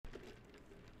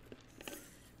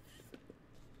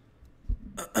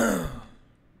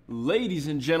Ladies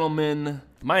and gentlemen,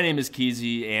 my name is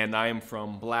Keezy and I am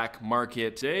from Black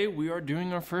Market. Today we are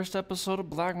doing our first episode of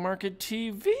Black Market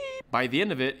TV. By the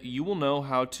end of it, you will know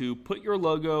how to put your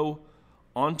logo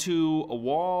onto a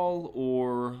wall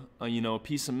or a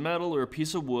piece of metal or a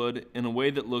piece of wood in a way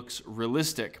that looks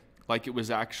realistic, like it was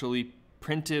actually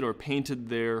printed or painted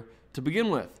there to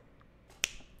begin with.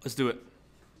 Let's do it.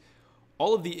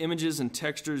 All of the images and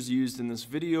textures used in this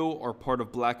video are part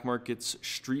of Black Market's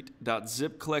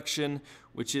Streets.zip collection,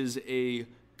 which is a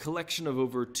collection of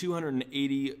over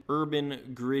 280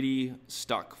 urban, gritty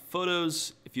stock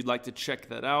photos. If you'd like to check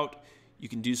that out, you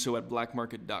can do so at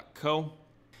blackmarket.co.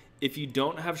 If you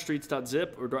don't have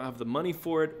Streets.zip or don't have the money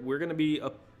for it, we're going to be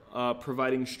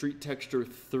providing Street Texture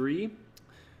 3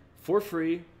 for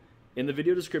free in the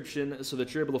video description so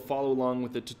that you're able to follow along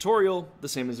with the tutorial the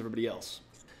same as everybody else.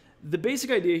 The basic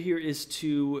idea here is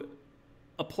to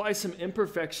apply some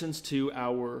imperfections to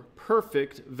our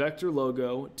perfect vector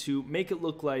logo to make it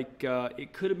look like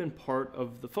it could have been part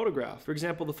of the photograph. For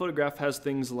example, the photograph has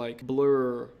things like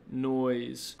blur,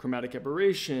 noise, chromatic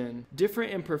aberration,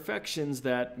 different imperfections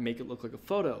that make it look like a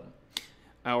photo.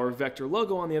 Our vector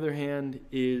logo, on the other hand,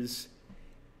 is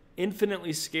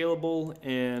infinitely scalable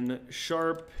and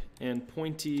sharp and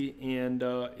pointy, and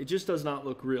it just does not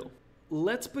look real.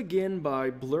 Let's begin by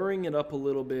blurring it up a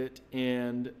little bit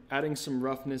and adding some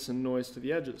roughness and noise to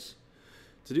the edges.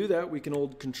 To do that, we can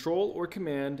hold Control or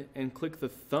Command and click the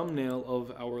thumbnail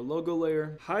of our logo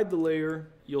layer. Hide the layer.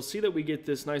 You'll see that we get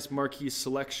this nice marquee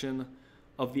selection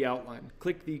of the outline.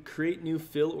 Click the Create New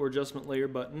Fill or Adjustment Layer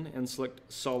button and select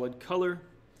Solid Color.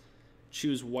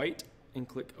 Choose White and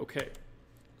click OK.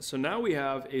 So now we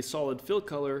have a solid fill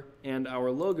color and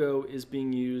our logo is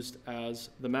being used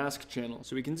as the mask channel.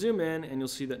 So we can zoom in and you'll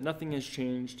see that nothing has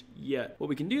changed yet. What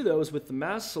we can do though is with the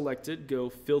mask selected,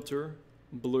 go Filter,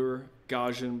 Blur,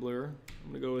 Gaussian Blur.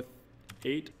 I'm gonna go with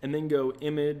 8 and then go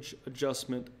Image,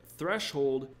 Adjustment,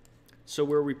 Threshold. So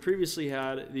where we previously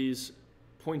had these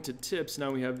pointed tips, now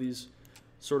we have these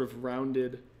sort of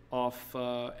rounded off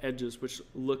edges which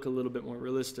look a little bit more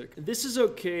realistic. This is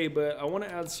okay, but I wanna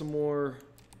add some more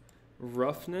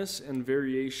roughness and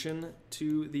variation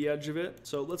to the edge of it.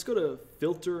 So let's go to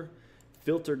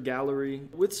Filter Gallery.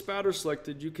 With Spatter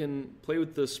selected, you can play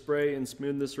with the spray and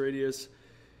smoothness radius.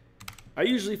 I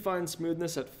usually find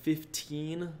smoothness at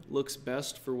 15 looks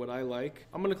best for what I like.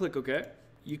 I'm gonna click OK.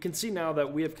 You can see now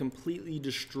that we have completely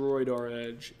destroyed our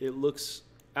edge. It looks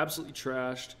absolutely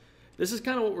trashed. This is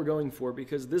kind of what we're going for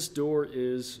because this door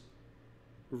is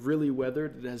really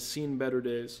weathered. It has seen better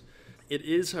days. It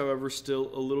is, however,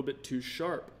 still a little bit too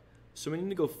sharp. So we need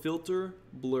to go Filter,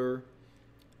 Blur,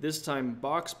 this time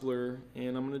Box Blur,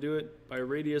 and I'm going to do it by a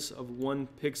radius of 1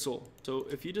 pixel. So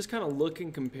if you just kind of look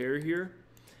and compare here,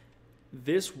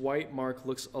 this white mark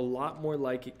looks a lot more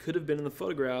like it could have been in the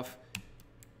photograph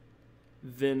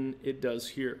than it does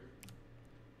here.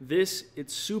 This,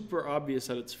 it's super obvious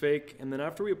that it's fake, and then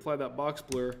after we apply that Box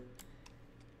Blur,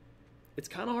 it's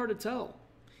kind of hard to tell.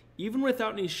 Even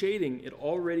without any shading, it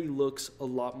already looks a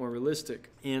lot more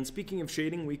realistic. And speaking of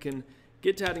shading, we can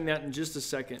get to adding that in just a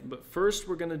second. But first,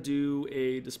 we're gonna do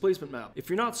a displacement map. If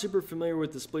you're not super familiar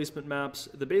with displacement maps,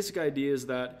 the basic idea is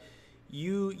that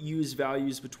you use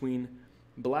values between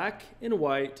black and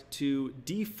white to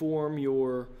deform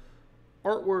your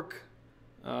artwork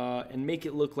and make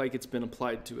it look like it's been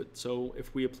applied to it. So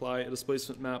if we apply a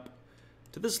displacement map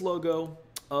to this logo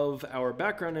of our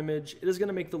background image, it is going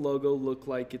to make the logo look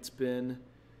like it's been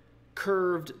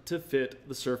curved to fit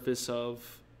the surface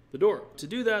of the door. To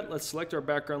do that, let's select our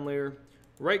background layer,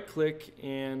 right click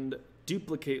and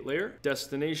duplicate layer.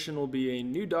 Destination will be a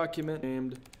new document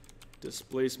named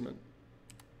displacement.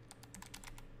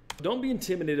 Don't be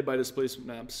intimidated by displacement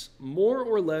maps. More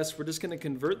or less, we're just going to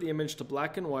convert the image to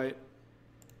black and white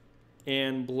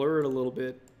and blur it a little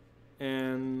bit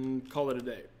and call it a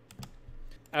day.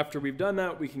 After we've done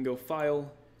that, we can go File,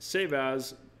 Save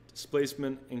As,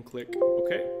 Displacement, and click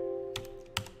OK.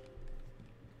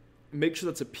 Make sure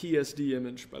that's a PSD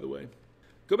image, by the way.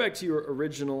 Go back to your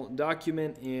original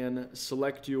document and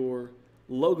select your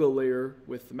logo layer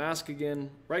with the mask again,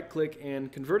 right-click,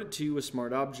 and convert it to a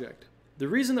smart object. The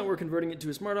reason that we're converting it to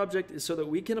a smart object is so that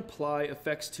we can apply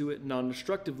effects to it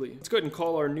non-destructively. Let's go ahead and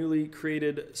call our newly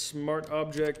created smart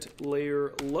object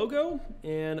layer logo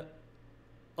and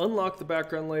unlock the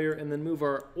background layer and then move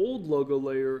our old logo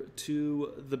layer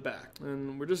to the back.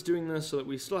 And we're just doing this so that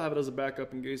we still have it as a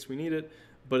backup in case we need it,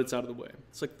 but it's out of the way.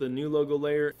 Select the new logo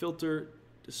layer, filter,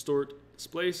 distort,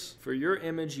 displace. For your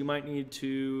image, you might need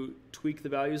to tweak the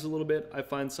values a little bit. I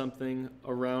find something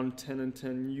around 10 and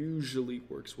 10 usually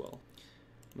works well.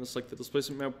 I'm going to select the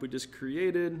displacement map we just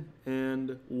created,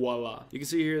 and voila. You can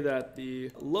see here that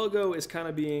the logo is kind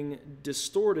of being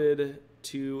distorted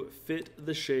to fit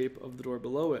the shape of the door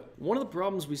below it. One of the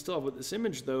problems we still have with this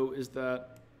image though is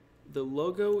that the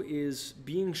logo is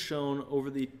being shown over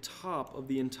the top of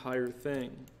the entire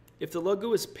thing. If the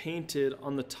logo is painted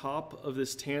on the top of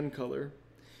this tan color,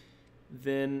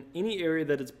 then any area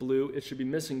that it's blue, it should be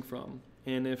missing from.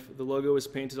 And if the logo is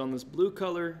painted on this blue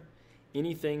color,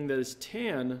 anything that is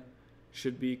tan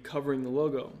should be covering the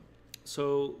logo.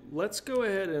 So let's go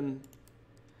ahead and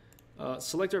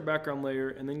select our background layer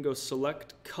and then go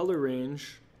select color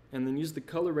range and then use the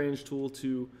color range tool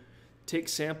to take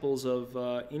samples of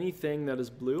anything that is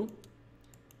blue,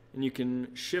 and you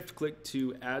can shift click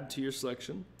to add to your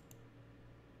selection.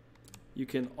 You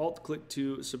can alt click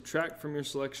to subtract from your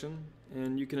selection,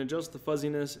 and you can adjust the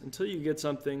fuzziness until you get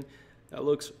something that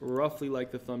looks roughly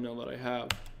like the thumbnail that I have.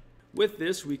 With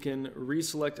this, we can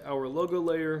reselect our logo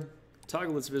layer,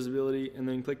 toggle its visibility, and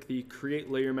then click the create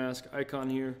layer mask icon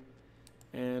here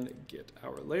and get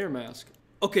our layer mask.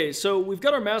 Okay, so we've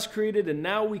got our mask created, and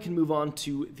now we can move on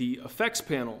to the effects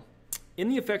panel. In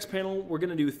the effects panel, we're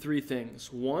gonna do three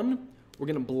things. One, we're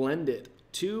gonna blend it.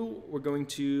 Two, we're going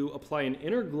to apply an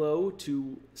inner glow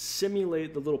to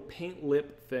simulate the little paint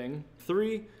lip thing.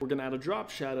 Three, we're gonna add a drop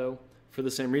shadow for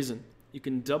the same reason. You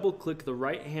can double click the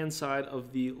right hand side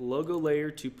of the logo layer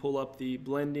to pull up the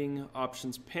blending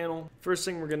options panel. First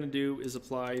thing we're gonna do is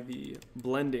apply the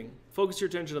blending. Focus your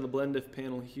attention on the blend if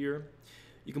panel here.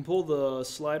 You can pull the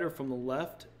slider from the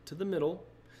left to the middle,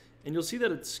 and you'll see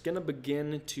that it's gonna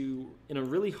begin to, in a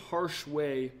really harsh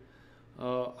way,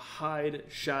 hide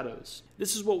shadows.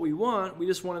 This is what we want. We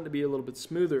just want it to be a little bit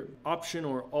smoother. Option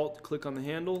or Alt click on the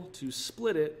handle to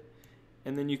split it,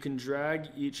 and then you can drag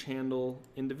each handle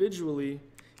individually,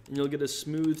 and you'll get a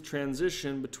smooth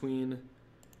transition between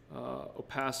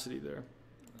opacity there.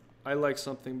 I like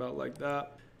something about like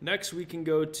that. Next, we can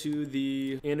go to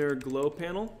the inner glow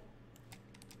panel.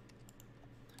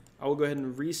 I will go ahead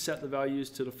and reset the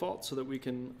values to default so that we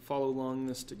can follow along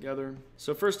this together.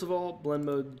 So first of all, blend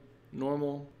mode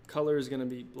normal, color is gonna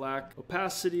be black.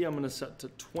 Opacity, I'm gonna set to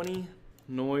 20,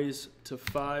 noise to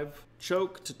 5,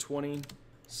 choke to 20,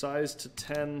 size to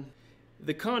 10.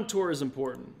 The contour is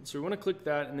important, so we wanna click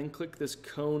that and then click this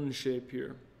cone shape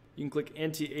here. You can click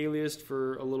anti-alias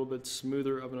for a little bit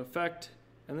smoother of an effect,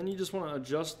 and then you just wanna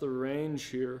adjust the range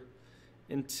here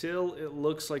until it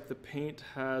looks like the paint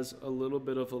has a little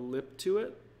bit of a lip to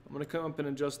it. I'm gonna come up and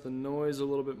adjust the noise a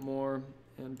little bit more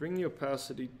and bring the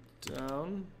opacity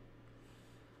down.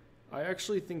 I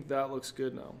actually think that looks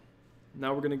good now.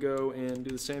 Now we're gonna go and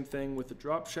do the same thing with the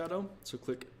drop shadow. So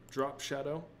click drop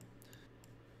shadow.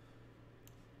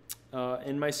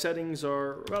 And my settings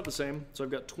are about the same. So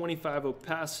I've got 25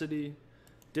 opacity,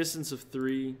 distance of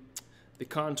 3. The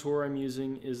contour I'm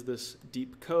using is this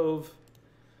deep cove,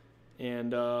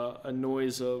 and a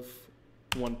noise of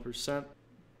 1%.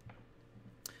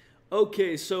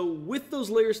 Okay, so with those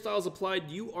layer styles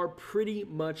applied, you are pretty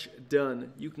much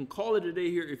done. You can call it a day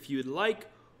here if you'd like,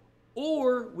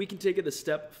 or we can take it a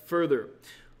step further.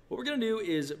 What we're gonna do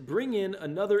is bring in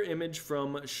another image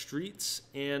from Streets,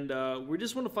 and we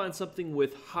just wanna find something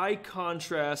with high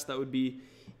contrast that would be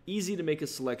easy to make a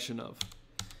selection of.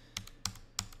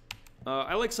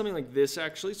 I like something like this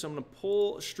actually, so I'm gonna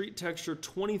pull Street Texture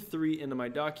 23 into my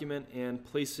document and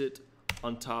place it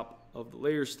on top of the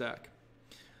layer stack.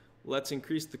 Let's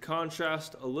increase the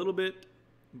contrast a little bit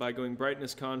by going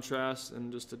brightness contrast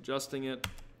and just adjusting it.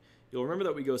 You'll remember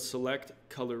that we go select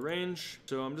color range.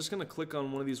 So I'm just gonna click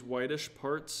on one of these whitish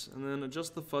parts and then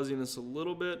adjust the fuzziness a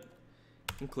little bit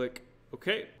and click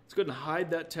OK. Let's go ahead and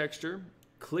hide that texture.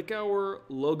 Click our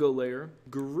logo layer,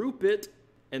 group it,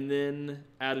 and then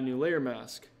add a new layer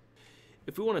mask.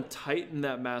 If we want to tighten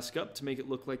that mask up to make it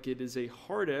look like it is a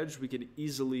hard edge, we could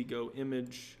easily go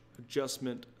image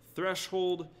adjustment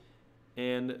threshold,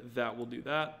 and that will do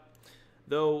that.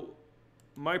 Though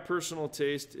my personal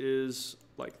taste is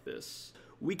like this.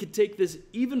 We could take this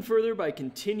even further by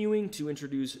continuing to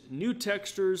introduce new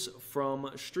textures from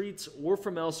Streets or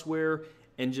from elsewhere,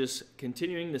 and just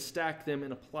continuing to stack them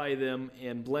and apply them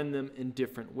and blend them in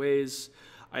different ways.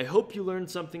 I hope you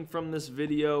learned something from this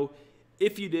video.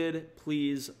 If you did,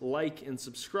 please like and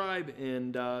subscribe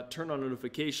and turn on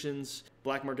notifications.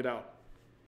 Black Market out.